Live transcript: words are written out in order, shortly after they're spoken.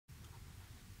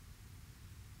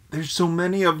There's so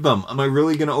many of them. Am I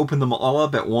really gonna open them all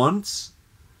up at once?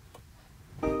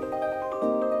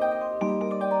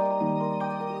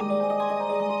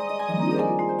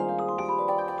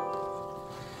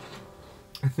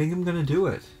 I think I'm gonna do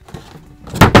it.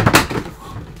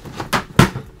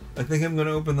 I think I'm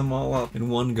gonna open them all up in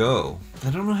one go. I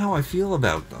don't know how I feel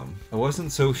about them. I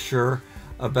wasn't so sure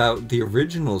about the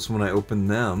originals when I opened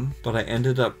them, but I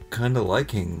ended up kind of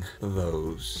liking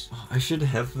those. I should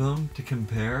have them to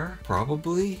compare,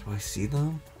 probably. Do I see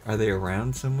them? Are they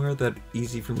around somewhere that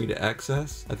easy for me to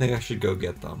access? I think I should go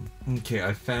get them. Okay,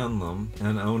 I found them,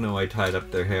 and oh no, I tied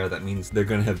up their hair. That means they're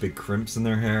gonna have big crimps in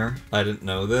their hair. I didn't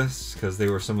know this, because they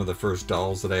were some of the first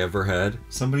dolls that I ever had.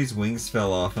 Somebody's wings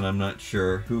fell off, and I'm not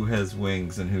sure who has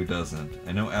wings and who doesn't.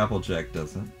 I know Applejack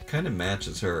doesn't. Kind of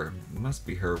matches her. It must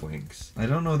be her wings. I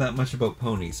don't know that much about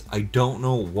ponies. I don't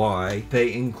know why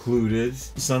they included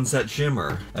Sunset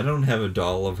Shimmer. I don't have a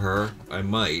doll of her. I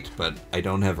might, but I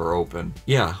don't have her open.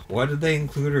 Yeah, why did they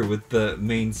include her with the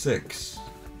main 6?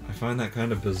 I find that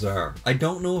kind of bizarre. I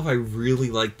don't know if I really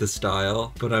like the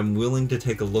style, but I'm willing to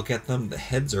take a look at them. The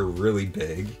heads are really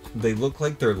big. They look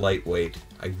like they're lightweight.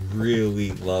 I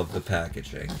really love the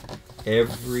packaging.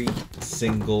 Every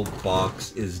single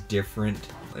box is different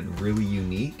and really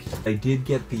unique. I did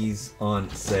get these on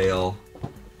sale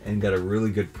and got a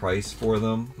really good price for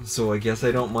them, so I guess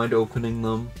I don't mind opening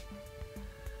them.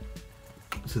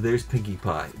 So there's Pinkie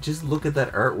Pie. Just look at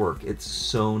that artwork. It's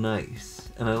so nice.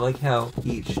 And I like how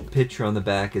each picture on the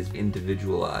back is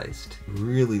individualized.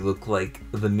 Really look like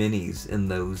the minis in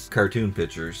those cartoon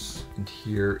pictures. And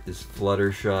here is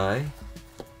Fluttershy.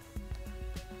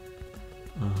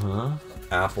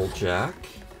 Applejack.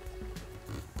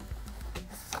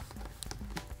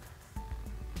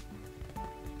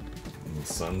 And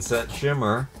Sunset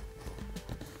Shimmer.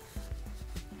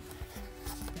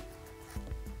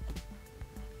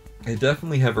 I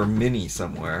definitely have her mini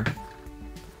somewhere.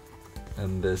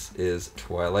 And this is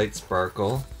Twilight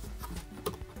Sparkle.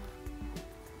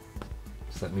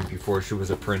 So that means before she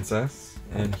was a princess.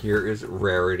 And here is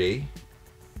Rarity.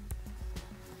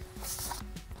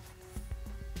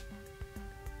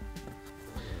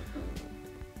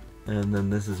 And then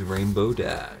this is Rainbow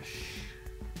Dash.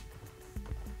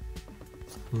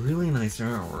 Really nice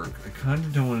artwork. I kind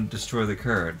of don't want to destroy the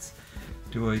cards.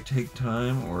 Do I take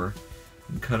time or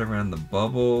cut around the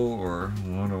bubble, or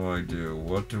what do I do?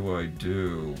 What do I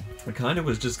do? I kind of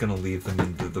was just gonna leave them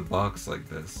into the box like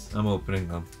this. I'm opening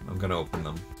them. I'm gonna open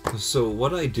them. So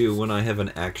what I do when I have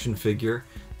an action figure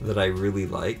that I really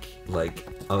like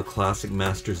a classic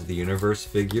Masters of the Universe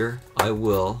figure, I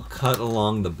will cut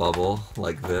along the bubble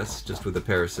like this, just with a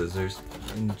pair of scissors,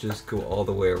 and just go all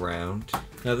the way around.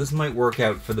 Now this might work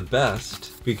out for the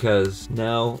best, because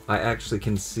now I actually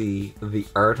can see the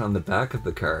art on the back of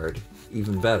the card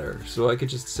even better, so I could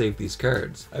just save these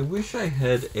cards. I wish I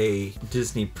had a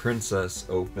Disney princess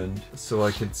opened so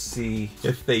I could see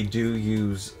if they do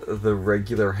use the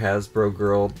regular Hasbro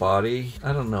girl body.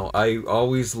 I don't know, I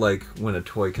always like when a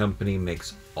toy company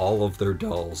makes all of their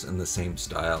dolls in the same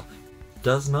style.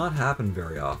 Does not happen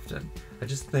very often. I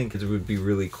just think it would be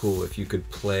really cool if you could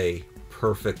play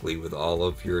perfectly with all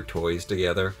of your toys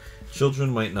together.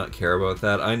 Children might not care about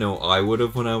that. I know I would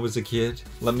have when I was a kid.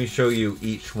 Let me show you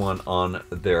each one on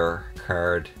their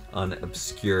card,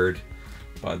 unobscured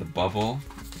by the bubble.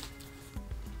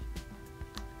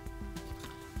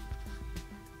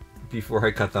 Before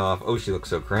I cut them off. Oh, she looks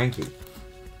so cranky.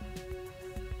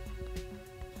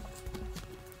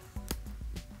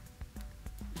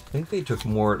 I think they took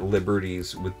more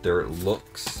liberties with their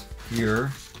looks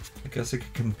here. I guess I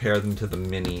could compare them to the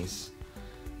minis.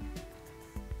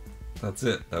 That's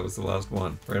it. That was the last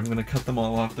one. Right, I'm gonna cut them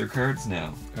all off their cards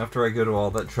now. After I go to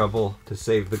all that trouble to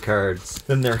save the cards,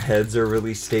 then their heads are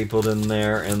really stapled in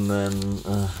there, and then...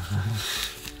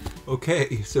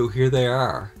 Okay, so here they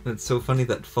are. It's so funny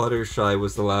that Fluttershy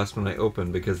was the last one I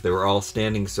opened because they were all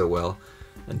standing so well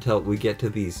until we get to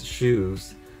these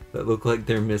shoes that look like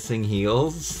they're missing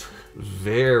heels.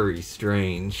 Very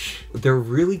strange. They're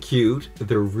really cute,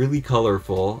 they're really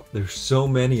colorful, there's so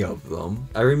many of them.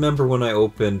 I remember when I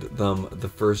opened them the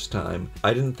first time,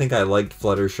 I didn't think I liked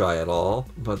Fluttershy at all,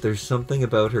 but there's something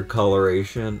about her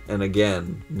coloration, and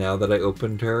again, now that I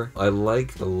opened her, I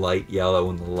like the light yellow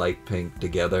and the light pink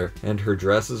together, and her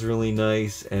dress is really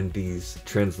nice, and these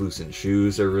translucent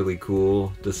shoes are really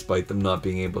cool, despite them not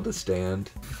being able to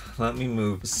stand. Let me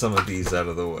move some of these out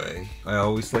of the way. I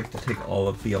always like to take all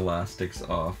of the elastics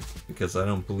off because I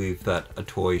don't believe that a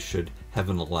toy should have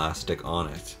an elastic on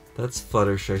it. That's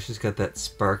Fluttershy. She's got that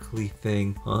sparkly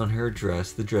thing on her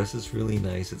dress. The dress is really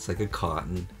nice. It's like a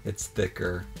cotton. It's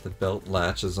thicker. The belt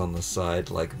latches on the side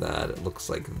like that. It looks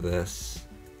like this.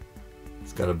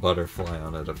 It's got a butterfly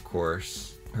on it, of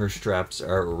course. Her straps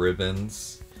are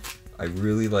ribbons. I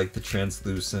really like the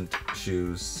translucent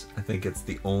shoes. I think it's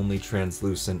the only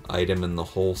translucent item in the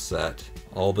whole set.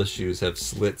 All the shoes have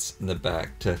slits in the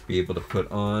back to be able to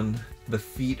put on. The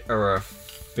feet are a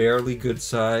fairly good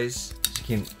size. As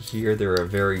you can hear, they're a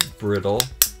very brittle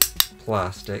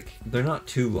plastic. They're not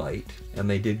too light, and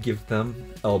they did give them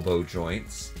elbow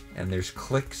joints. And there's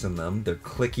clicks in them. They're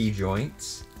clicky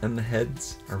joints. And the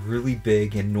heads are really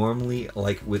big, and normally,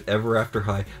 like with Ever After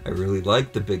High, I really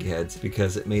liked the big heads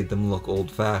because it made them look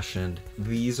old-fashioned.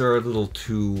 These are a little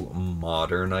too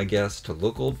modern, I guess, to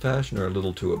look old-fashioned, or a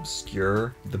little too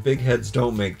obscure. The big heads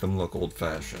don't make them look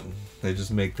old-fashioned. They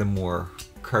just make them more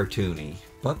cartoony.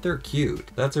 But they're cute.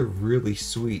 That's a really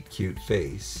sweet, cute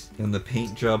face. And the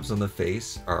paint jobs on the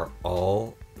face are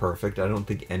all perfect. I don't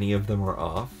think any of them are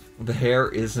off. The hair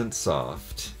isn't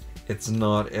soft. It's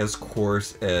not as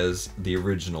coarse as the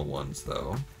original ones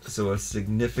though. So a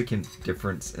significant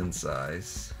difference in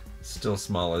size. Still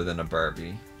smaller than a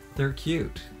Barbie. They're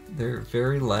cute. They're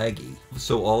very laggy.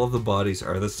 So all of the bodies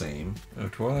are the same. Now,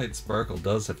 Twilight Sparkle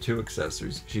does have two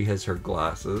accessories. She has her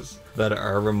glasses that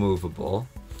are removable.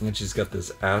 And she's got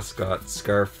this ascot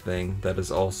scarf thing that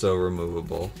is also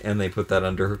removable. And they put that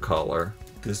under her collar.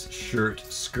 This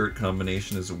shirt-skirt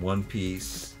combination is one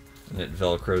piece. And it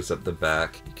velcros up the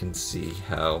back. You can see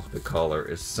how the collar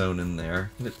is sewn in there.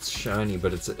 And it's shiny,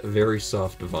 but it's a very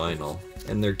soft vinyl.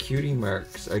 And their cutie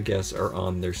marks, I guess, are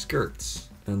on their skirts.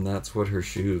 And that's what her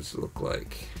shoes look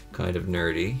like. Kind of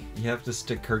nerdy. You have to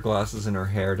stick her glasses in her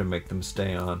hair to make them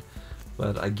stay on,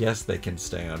 but I guess they can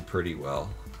stay on pretty well.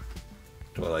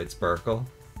 Twilight Sparkle.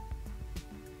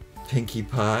 Pinkie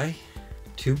Pie.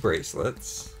 Two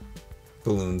bracelets.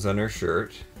 Balloons on her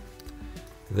shirt.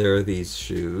 There are these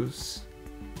shoes.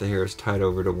 The hair is tied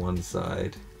over to one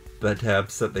side. The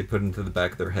tabs that they put into the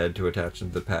back of their head to attach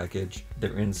into the package,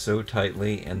 they're in so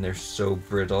tightly and they're so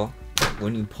brittle.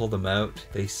 When you pull them out,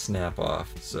 they snap off.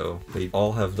 So they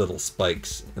all have little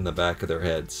spikes in the back of their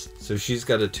heads. So she's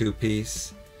got a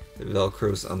two-piece. The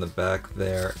velcro's on the back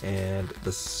there, and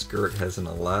the skirt has an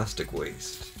elastic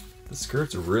waist. The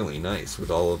skirt's really nice with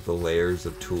all of the layers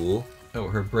of tulle. Oh,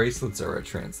 her bracelets are a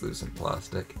translucent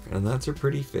plastic. And that's her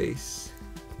pretty face.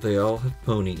 They all have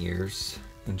pony ears.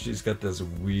 And she's got this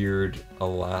weird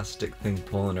elastic thing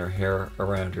pulling her hair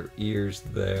around her ears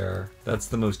there. That's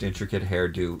the most intricate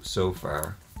hairdo so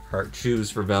far. Heart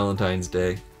shoes for Valentine's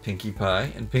Day. Pinkie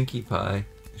Pie and Pinkie Pie.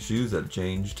 Shoes have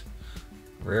changed.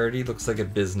 Rarity looks like a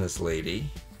business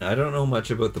lady. I don't know much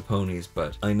about the ponies,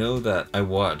 but I know that I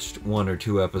watched 1 or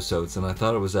 2 episodes and I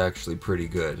thought it was actually pretty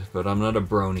good, but I'm not a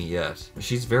brony yet.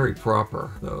 She's very proper,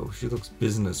 though. She looks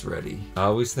business ready. I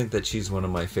always think that she's one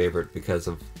of my favorite because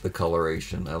of the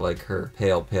coloration. I like her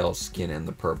pale skin and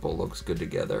the purple looks good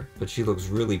together, but she looks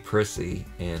really prissy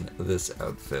in this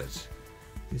outfit.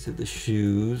 These are the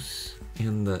shoes.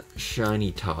 And the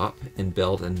shiny top and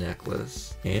belt and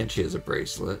necklace. And she has a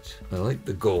bracelet. I like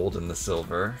the gold and the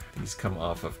silver. These come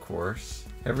off, of course.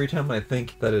 Every time I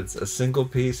think that it's a single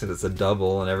piece, it's a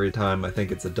double, and every time I think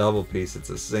it's a double piece, it's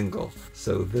a single.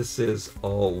 So this is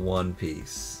all one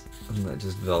piece. And that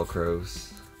just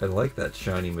velcros. I like that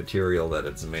shiny material that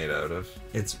it's made out of.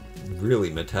 It's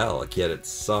really metallic, yet it's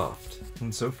soft.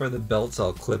 And so far the belt's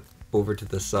all clipped over to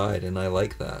the side, and I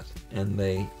like that. And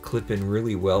they clip in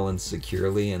really well and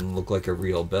securely and look like a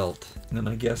real belt. And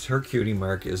I guess her cutie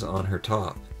mark is on her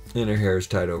top. And her hair is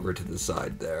tied over to the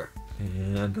side there.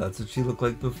 And that's what she looked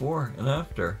like before and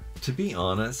after. To be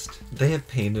honest, they have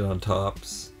painted on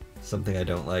tops. Something I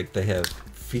don't like. They have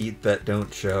feet that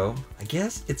don't show. I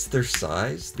guess it's their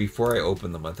size. Before I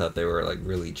opened them, I thought they were like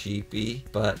really cheapy,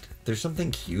 but there's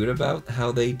something cute about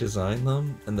how they design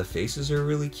them, and the faces are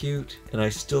really cute, and I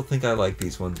still think I like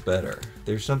these ones better.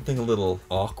 There's something a little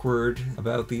awkward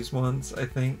about these ones, I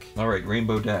think. Alright,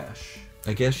 Rainbow Dash.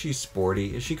 I guess she's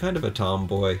sporty. Is she kind of a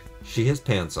tomboy? She has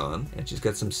pants on, and she's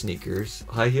got some sneakers.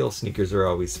 High heel sneakers are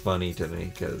always funny to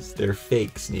me, because they're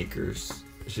fake sneakers.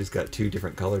 She's got 2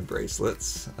 different colored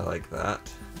bracelets. I like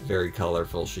that. Very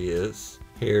colorful she is.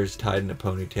 Hair's tied in a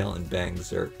ponytail and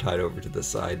bangs are tied over to the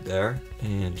side there.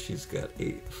 And she's got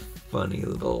a funny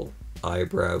little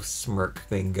eyebrow smirk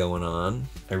thing going on.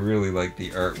 I really like the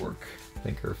artwork. I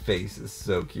think her face is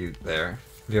so cute there.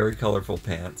 Very colorful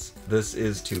pants. This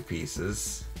is 2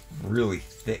 pieces. Really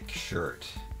thick shirt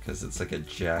because it's like a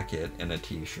jacket and a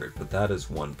t-shirt, but that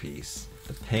is 1 piece.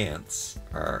 The pants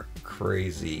are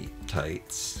crazy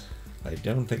tights. I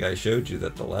don't think I showed you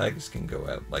that the legs can go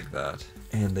out like that.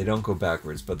 And they don't go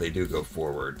backwards, but they do go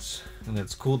forwards. And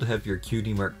it's cool to have your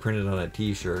cutie mark printed on a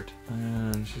t-shirt.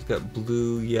 And she's got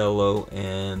blue, yellow,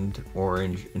 and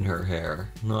orange in her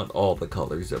hair. Not all the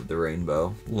colors of the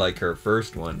rainbow, like her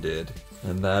first one did.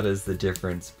 And that is the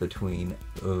difference between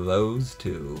those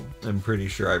two. I'm pretty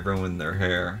sure I ruined their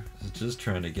hair. I was just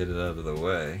trying to get it out of the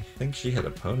way. I think she had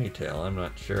a ponytail, I'm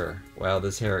not sure. Wow,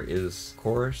 this hair is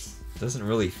coarse. Doesn't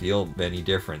really feel any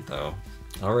different though.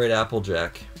 Alright,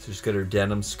 Applejack. So she's got her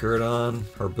denim skirt on,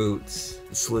 her boots,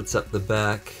 slits up the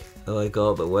back. I like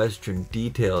all the western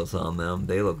details on them.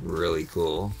 They look really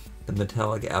cool. The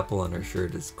metallic apple on her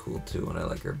shirt is cool too, and I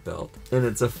like her belt. And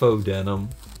it's a faux denim.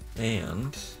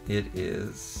 And it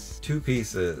is 2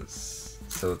 pieces.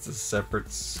 So it's a separate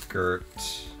skirt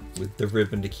with the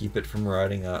ribbon to keep it from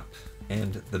riding up,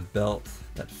 and the belt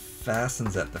that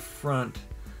fastens at the front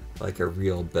like a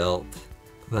real belt.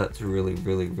 That's really,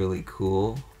 really, really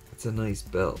cool. It's a nice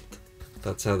belt.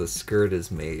 That's how the skirt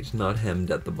is made, not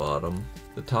hemmed at the bottom.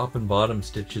 The top and bottom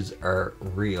stitches are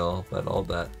real, but all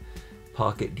that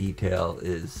pocket detail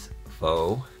is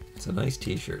faux. It's a nice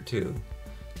t-shirt too.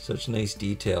 Such nice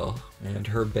detail. And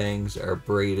her bangs are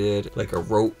braided like a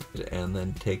rope and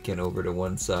then taken over to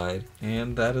one side.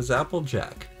 And that is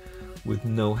Applejack with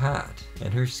no hat.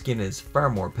 And her skin is far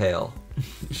more pale.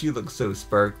 She looks so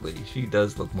sparkly. She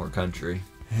does look more country.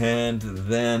 And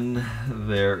then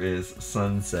there is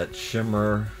Sunset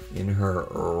Shimmer in her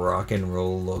rock and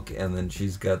roll look, and then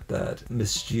she's got that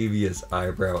mischievous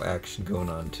eyebrow action going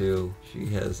on too. She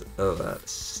has a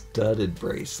studded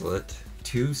bracelet,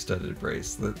 2 studded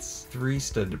bracelets, 3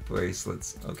 studded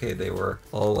bracelets. Okay, they were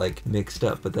all like mixed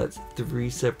up, but that's 3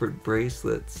 separate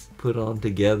bracelets put on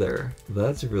together.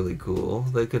 That's really cool.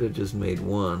 They could have just made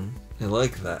one. I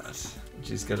like that.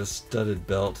 She's got a studded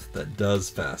belt that does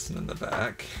fasten in the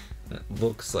back. It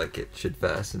looks like it should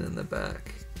fasten in the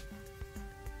back.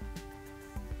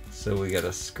 So we got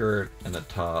a skirt and a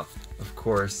top. Of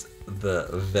course, the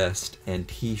vest and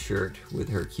t-shirt with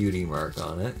her cutie mark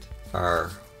on it are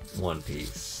one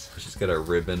piece. She's got a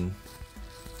ribbon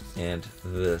and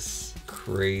this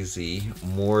crazy,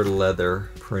 more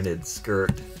leather printed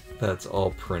skirt. That's all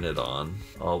printed on,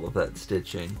 all of that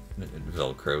stitching. It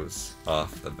velcros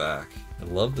off the back. I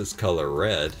love this color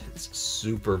red. It's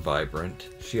super vibrant.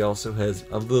 She also has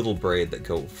a little braid that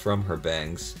go from her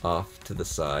bangs off to the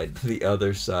side. The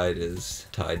other side is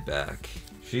tied back.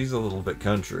 She's a little bit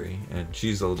country, and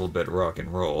she's a little bit rock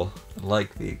and roll. I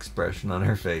like the expression on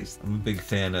her face. I'm a big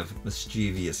fan of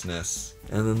mischievousness.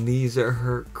 And then these are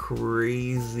her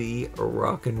crazy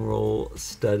rock and roll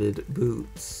studded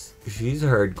boots. She's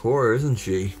hardcore, isn't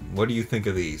she? What do you think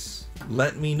of these?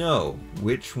 Let me know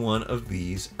which one of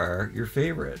these are your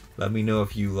favorite. Let me know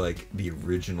if you like the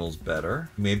originals better.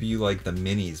 Maybe you like the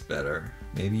minis better.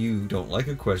 Maybe you don't like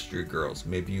Equestria Girls.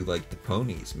 Maybe you like the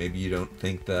ponies. Maybe you don't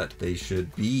think that they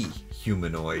should be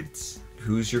humanoids.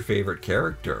 Who's your favorite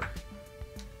character?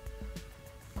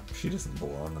 She doesn't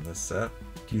belong in this set.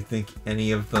 Do you think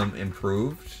any of them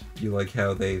improved? Do you like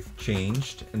how they've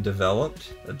changed and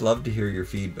developed? I'd love to hear your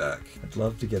feedback. I'd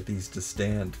love to get these to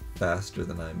stand faster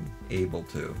than I'm able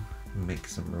to. Make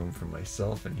some room for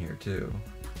myself in here too.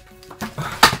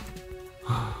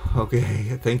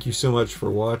 Okay, thank you so much for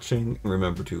watching.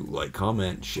 Remember to like,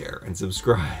 comment, share, and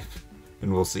subscribe.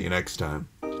 And we'll see you next time.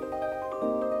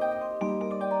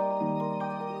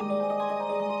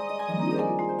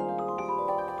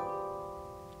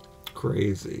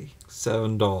 Crazy.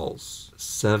 7 dolls.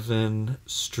 7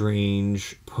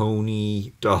 strange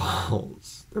pony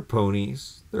dolls. They're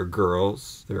ponies. They're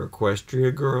girls. They're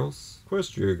Equestria Girls.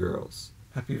 Equestria Girls.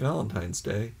 Happy Valentine's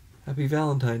Day. Happy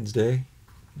Valentine's Day.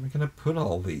 Where am I gonna put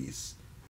all these?